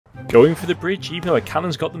Going for the bridge even though a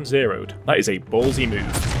cannon's got them zeroed. That is a ballsy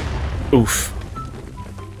move. Oof.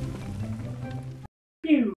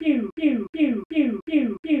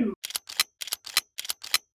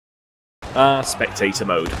 Spectator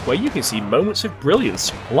mode, where you can see moments of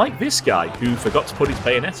brilliance, like this guy who forgot to put his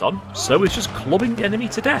bayonet on, so is just clubbing the enemy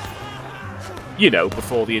to death. You know,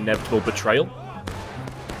 before the inevitable betrayal.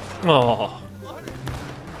 Oh.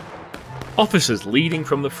 Officers leading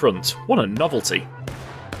from the front, what a novelty.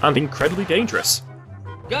 And incredibly dangerous.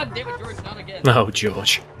 God damn it, George, not again. Oh,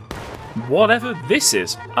 George. Whatever this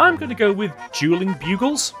is, I'm going to go with dueling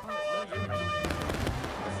bugles.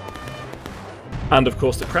 And of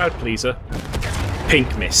course the crowd pleaser,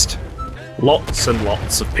 pink mist. Lots and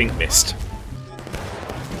lots of pink mist.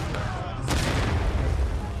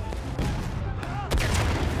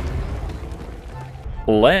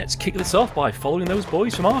 Let's kick this off by following those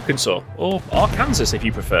boys from Arkansas, or Arkansas if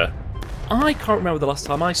you prefer. I can't remember the last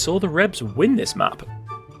time I saw the Rebs win this map.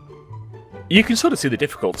 You can sort of see the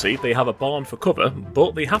difficulty. They have a barn for cover,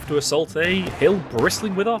 but they have to assault a hill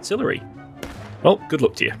bristling with artillery. Well, good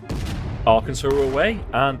luck to you. Arkansas are away,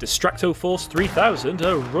 and Distracto Force 3000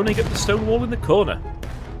 are running at the stone wall in the corner.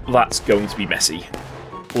 That's going to be messy.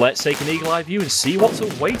 Let's take an eagle-eye view and see what's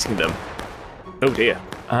awaiting them. Oh dear.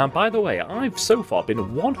 And by the way, I've so far been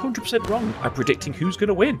 100% wrong at predicting who's going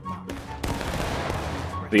to win.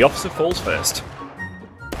 The officer falls first.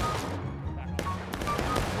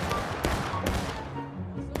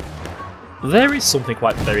 There is something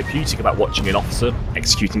quite therapeutic about watching an officer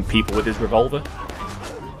executing people with his revolver.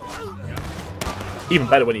 Even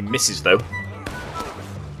better when he misses, though.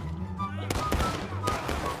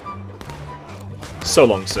 So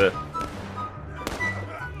long, sir.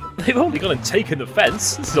 They've only gone and taken the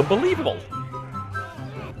fence. This is unbelievable.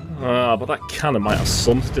 But that cannon might have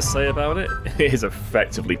something to say about it. It is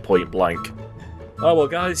effectively point blank. Oh well,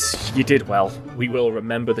 guys, you did well. We will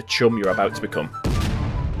remember the chum you're about to become.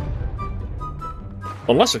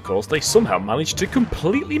 Unless, of course, they somehow managed to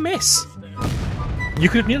completely miss. You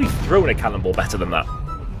could have nearly thrown a cannonball better than that.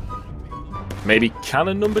 Maybe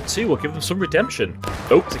cannon number 2 will give them some redemption.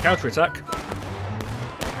 Oh, it's a counterattack.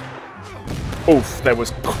 Oof, there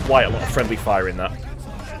was quite a lot of friendly fire in that.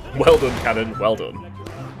 Well done, cannon, well done.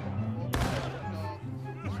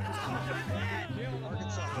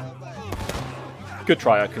 Good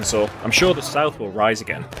try, Arkansas. I'm sure the South will rise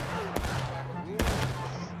again.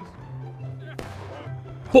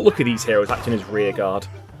 But look at these heroes acting as rear guard.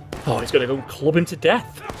 Oh, he's going to go and club him to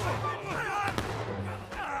death.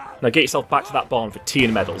 Now get yourself back to that barn for tea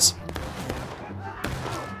and medals.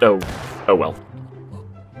 Oh well.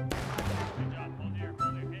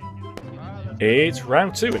 It's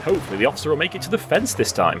round 2, and hopefully the officer will make it to the fence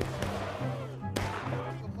this time.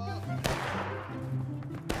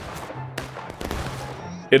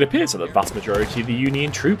 It appears that the vast majority of the Union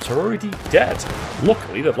troops are already dead.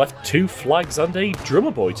 Luckily, they've left 2 flags and a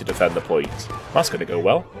drummer boy to defend the point. That's going to go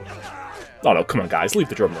well. Oh no, come on guys, leave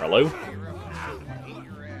the drummer alone.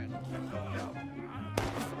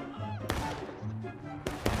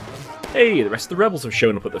 Hey, the rest of the rebels have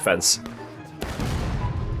shown up at the fence.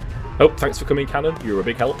 Oh, thanks for coming, Cannon. You were a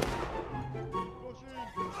big help.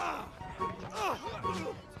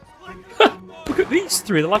 Look at these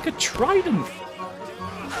 3, they're like a trident.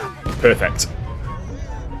 Perfect.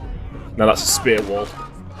 Now that's a spear wall.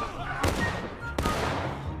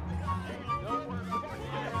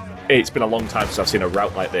 It's been a long time since I've seen a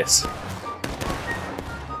rout like this.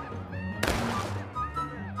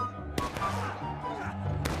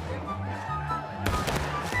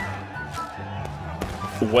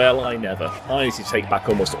 Well, I never. I need to take back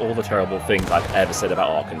almost all the terrible things I've ever said about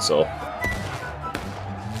Arkansas.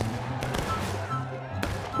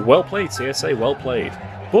 Well played, CSA, well played.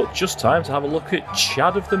 But just time to have a look at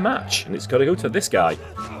Chad of the match, and it's got to go to this guy.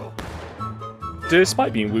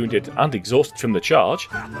 Despite being wounded and exhausted from the charge,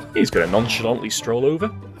 he's going to nonchalantly stroll over,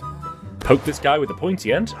 poke this guy with the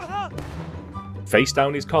pointy end, face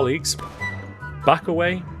down his colleagues, back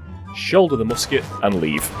away, shoulder the musket, and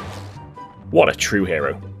leave. What a true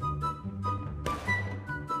hero.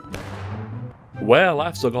 Well,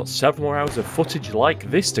 I've still got several more hours of footage like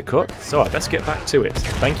this to cut, so I best get back to it.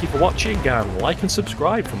 Thank you for watching, and like and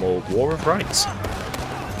subscribe for more War of Rights.